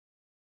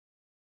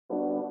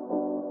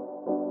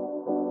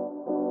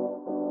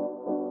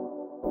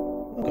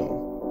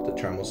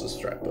the Charmless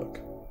Strat book.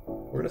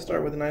 We're going to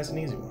start with a nice and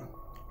easy one.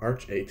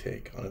 Arch A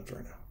take on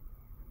Inferno.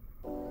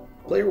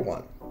 Player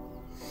 1.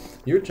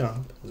 Your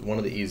job is one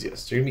of the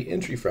easiest. You're going to be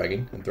entry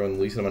fragging and throwing the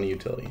least amount of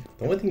utility.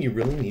 The only thing you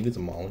really need is a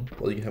molly,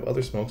 while you can have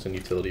other smokes and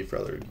utility for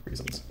other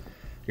reasons.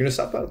 You're going to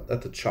stop out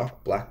at the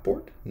chalk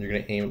blackboard, and you're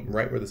going to aim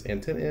right where this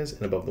antenna is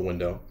and above the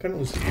window. Kind of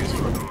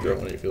loosey-goosey. Throw it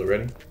when you feel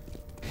ready.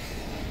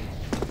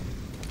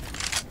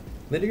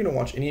 Then you're going to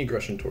watch any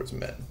aggression towards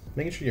mid,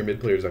 making sure your mid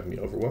player is not going to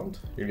be overwhelmed.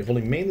 You're going to be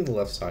holding mainly the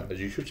left side, as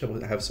you should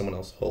have someone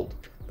else hold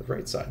the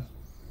right side.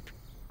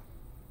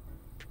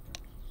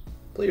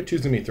 Player 2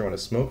 is going to be throwing a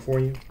smoke for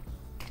you,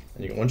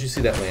 and once you see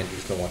that land, you're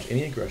just going to watch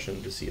any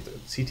aggression to see if the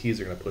CTs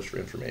are going to push for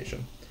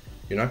information.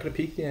 You're not going to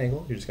peek the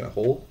angle, you're just going to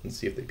hold and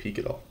see if they peek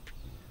at all.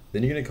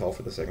 Then you're going to call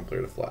for the second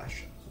player to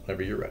flash,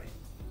 whenever you're ready.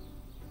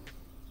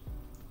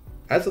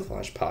 As the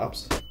flash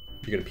pops,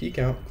 you're going to peek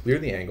out, clear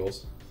the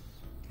angles,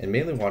 and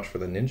mainly watch for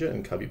the ninja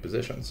and cubby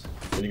positions.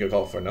 Then you're going to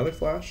call for another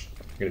flash,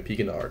 you're going to peek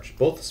into arch.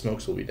 Both the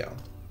smokes will be down.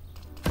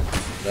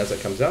 And as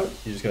that comes out,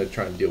 you're just going to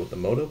try and deal with the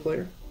moto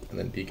player, and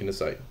then peek into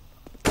sight.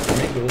 Your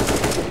main goal is to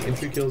get the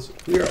entry kills,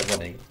 clear out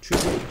one angle.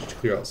 Choose to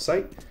clear out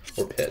sight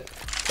or pit.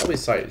 Probably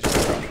sight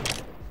is your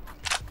option.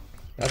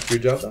 That's your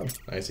job done.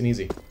 Nice and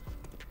easy.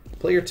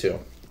 Player 2.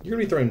 You're going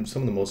to be throwing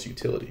some of the most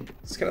utility.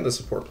 It's kind of the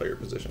support player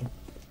position.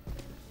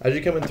 As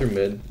you come in through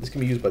mid, this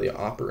can be used by the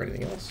op or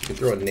anything else. You can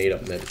throw a nade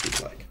up mid if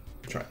you'd like.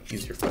 Try and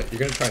ease your fight. You're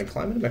going to try and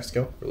climb into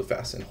Mexico really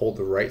fast and hold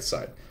the right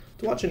side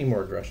to watch any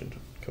more aggression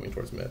coming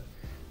towards mid.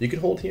 You can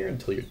hold here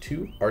until your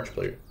two arch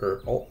player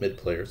or alt mid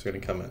players are going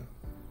to come in.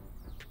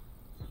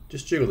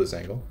 Just jiggle this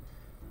angle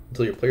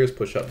until your players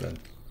push up mid.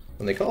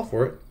 When they call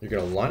for it, you're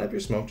going to line up your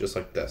smoke just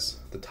like this,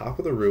 the top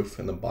of the roof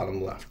and the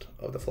bottom left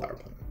of the flower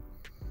plant.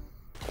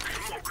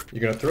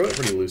 You're going to throw it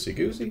pretty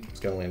loosey-goosey. It's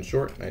going to land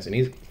short, nice and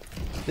easy.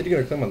 Then you're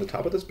going to climb on the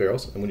top of this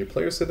barrels, and when your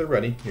players say they're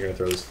ready, you're going to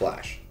throw this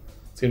flash.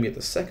 It's going to be at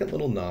the second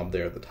little knob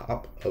there at the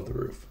top of the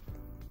roof.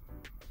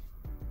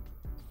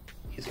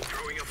 Easy.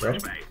 Throw.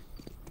 You're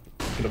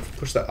going to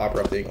push that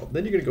opera up the angle.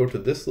 Then you're going to go to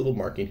this little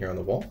marking here on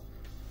the wall.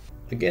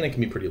 Again, it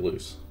can be pretty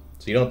loose,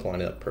 so you don't have to line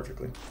it up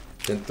perfectly.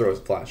 Then throw a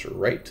flash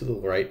right to the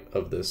right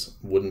of this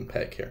wooden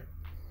peg here.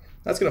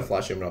 That's going to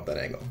flash you off that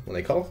angle. When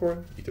they call for it,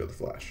 you throw the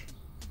flash.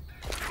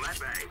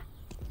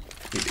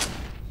 Easy.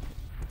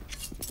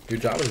 Your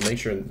job is to make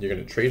sure you're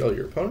going to trade all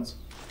your opponents.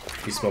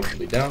 These smokes will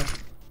be down.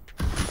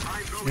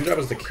 Your job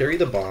is to carry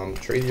the bomb,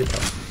 trade your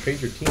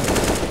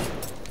teammates,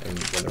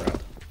 and run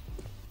around.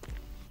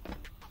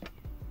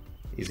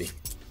 Easy.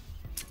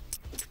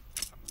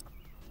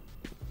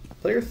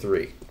 Player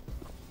 3.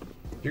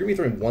 You're going to be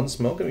throwing one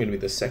smoke and going to be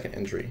the second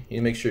entry. You need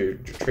to make sure your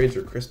trades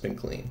are crisp and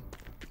clean.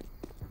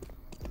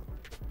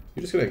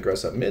 You're just going to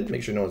aggress up mid,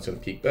 make sure no one's going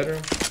to peek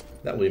better.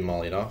 That will be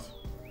mollied off.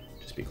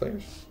 Just be clear.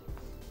 And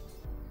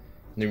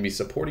you're going to be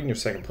supporting your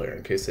second player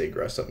in case they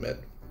aggress up mid.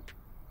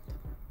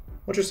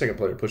 Once your second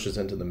player pushes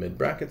into the mid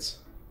brackets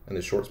and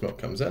the short smoke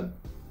comes in,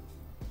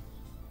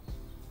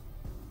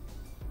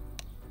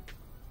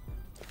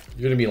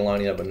 you're going to be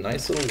lining up a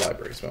nice little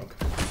library smoke.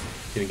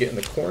 You're going to get in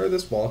the corner of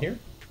this wall here, and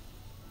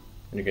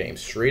you're going to aim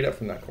straight up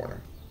from that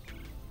corner,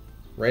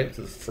 right up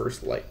to the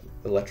first light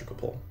electrical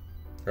pole,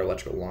 or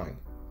electrical line.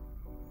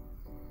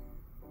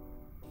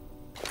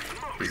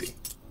 Easy.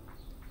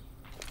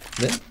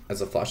 Then, as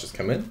the flashes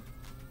come in,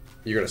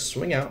 you're going to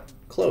swing out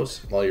close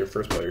while your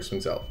first player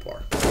swings out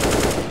far.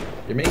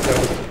 Your main job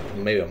is to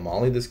maybe a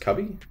molly this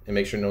cubby and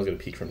make sure no one's going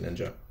to peek from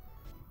ninja.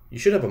 You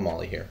should have a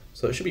molly here,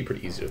 so it should be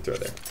pretty easy to throw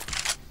there,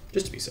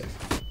 just to be safe.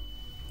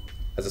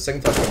 As the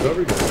second flash comes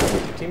over, you're going to swing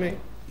with your teammate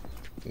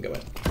and go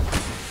in.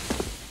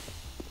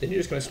 Then you're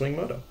just going to swing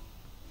moto.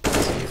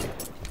 That's easy.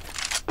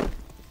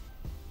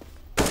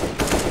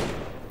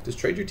 Just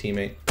trade your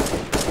teammate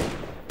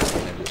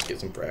and just get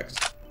some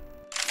frags.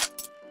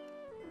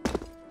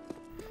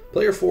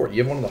 Player 4,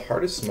 you have one of the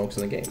hardest smokes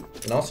in the game,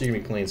 and also you're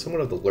going to be playing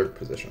somewhat of the lurk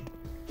position.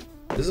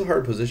 This is a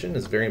hard position,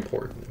 it's very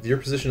important. If your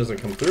position doesn't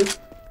come through,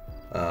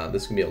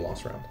 this can be a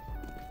lost round.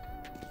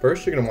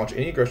 First, you're going to watch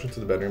any aggression to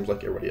the bedrooms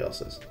like everybody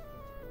else is.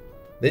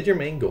 Then your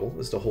main goal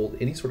is to hold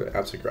any sort of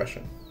abs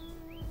aggression.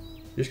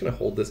 You're just going to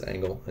hold this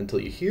angle until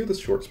you hear the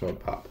short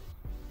smoke pop.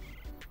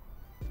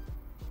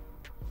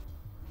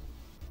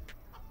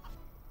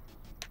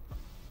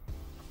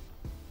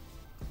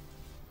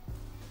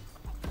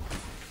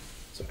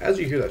 So as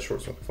you hear that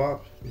short smoke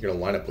pop, you're going to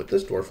line up with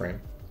this door frame,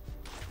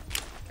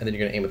 and then you're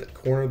going to aim at the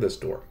corner of this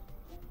door.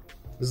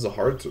 This is a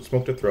hard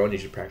smoke to throw, and you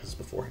should practice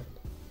beforehand.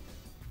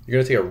 You're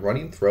going to take a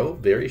running throw,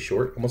 very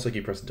short, almost like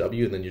you press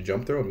W and then you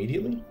jump throw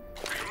immediately.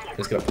 And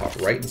it's going to pop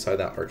right inside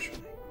that arch.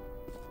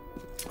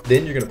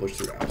 Then you're going to push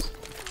through abs.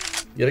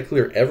 You got to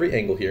clear every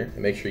angle here and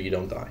make sure you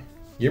don't die.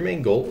 Your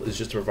main goal is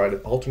just to provide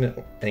an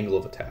alternate angle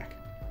of attack.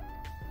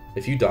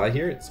 If you die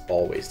here, it's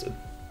all wasted.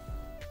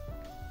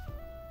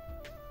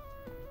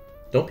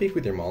 Don't peek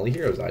with your molly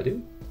here as I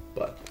do,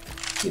 but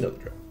you know the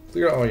drill.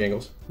 Clear out all your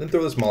angles, then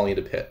throw this molly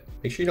into pit.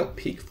 Make sure you don't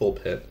peek full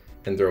pit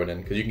and throw it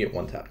in, because you can get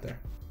one tap there.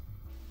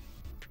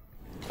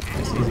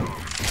 Nice and easy.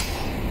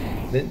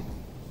 Then,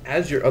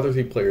 as your other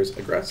three players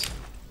aggress,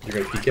 You're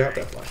going to peek out,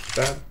 that flash is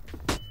bad.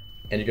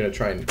 And you're going to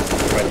try and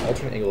provide an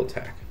alternate angle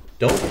attack.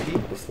 Don't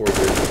peek before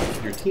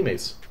your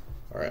teammates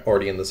are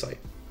already in the site.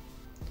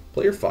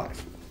 Player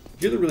 5.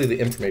 You're really the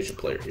information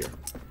player here.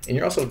 And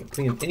you're also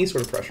putting any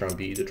sort of pressure on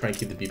B to try and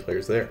keep the B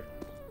players there.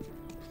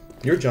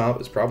 Your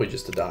job is probably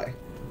just to die,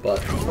 but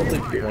hopefully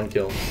if you get one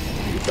kill,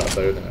 you get shot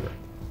better than ever.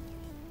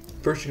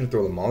 First, you're going to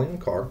throw the molly on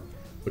the car,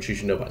 which you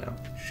should know by now.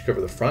 You should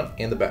cover the front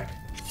and the back.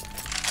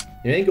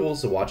 Your main goal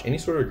is to watch any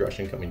sort of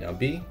aggression coming down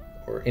B,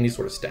 or any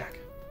sort of stack.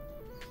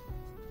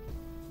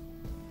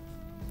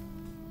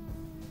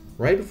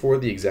 Right before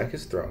the exec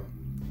is thrown,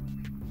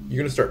 you're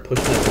going to start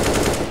pushing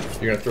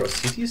it. You're going to throw a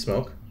CT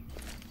smoke,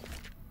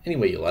 any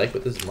way you like,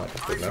 but this is my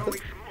preferred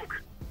method.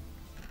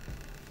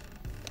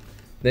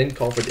 Then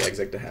call for the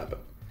exec to happen.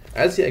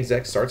 As the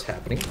exec starts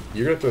happening,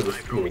 you're going to throw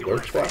this little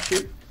lurch flash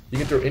here. You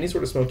can throw any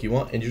sort of smoke you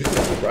want, and you're just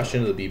going to rush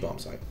into the B-bomb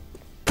site.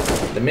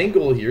 The main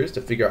goal here is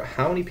to figure out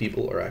how many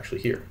people are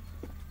actually here.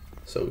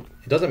 So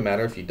it doesn't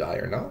matter if you die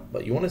or not,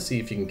 but you want to see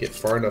if you can get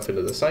far enough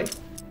into the site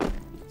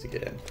to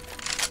get in.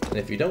 And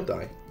if you don't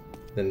die,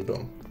 then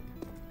boom.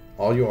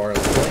 All you are in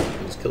the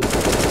site, you just kill the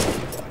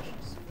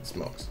flashes and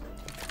smokes.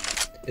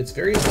 It's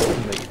very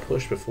important that you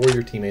push before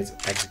your teammates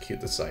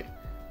execute the site.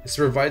 It's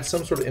to provide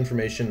some sort of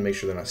information to make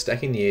sure they're not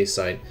stacking the A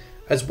site,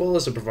 as well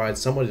as to provide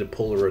somebody to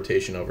pull the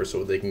rotation over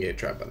so they can get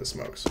trapped by the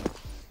smokes.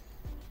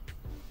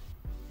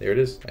 There it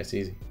is, nice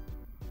easy.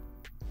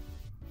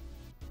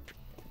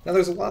 Now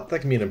there's a lot that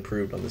can be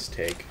improved on this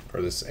take,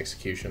 or this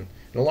execution,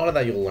 and a lot of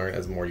that you'll learn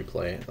as the more you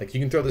play. Like you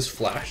can throw this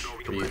flash,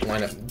 where you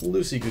line up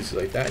loosey-goosey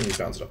like that, and you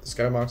bounce it off the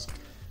skybox.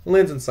 It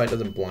lands in sight,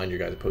 doesn't blind your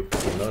guy to poke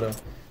the moto,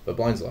 but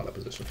blinds a lot of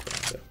positions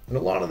around it. And a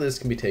lot of this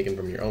can be taken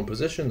from your own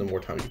position the more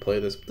time you play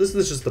this. This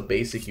is just the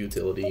basic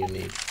utility you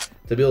need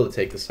to be able to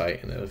take the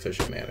site in an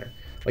efficient manner.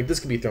 Like this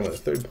could be thrown with a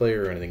third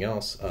player or anything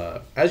else.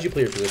 As you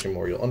play your position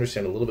more, you'll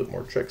understand a little bit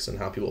more tricks and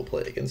how people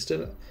play against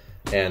it.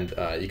 And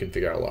you can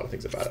figure out a lot of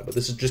things about it. But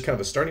this is just kind of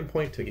a starting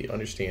point to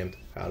understand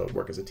how to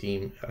work as a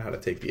team and how to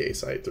take the A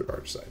side through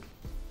arch side.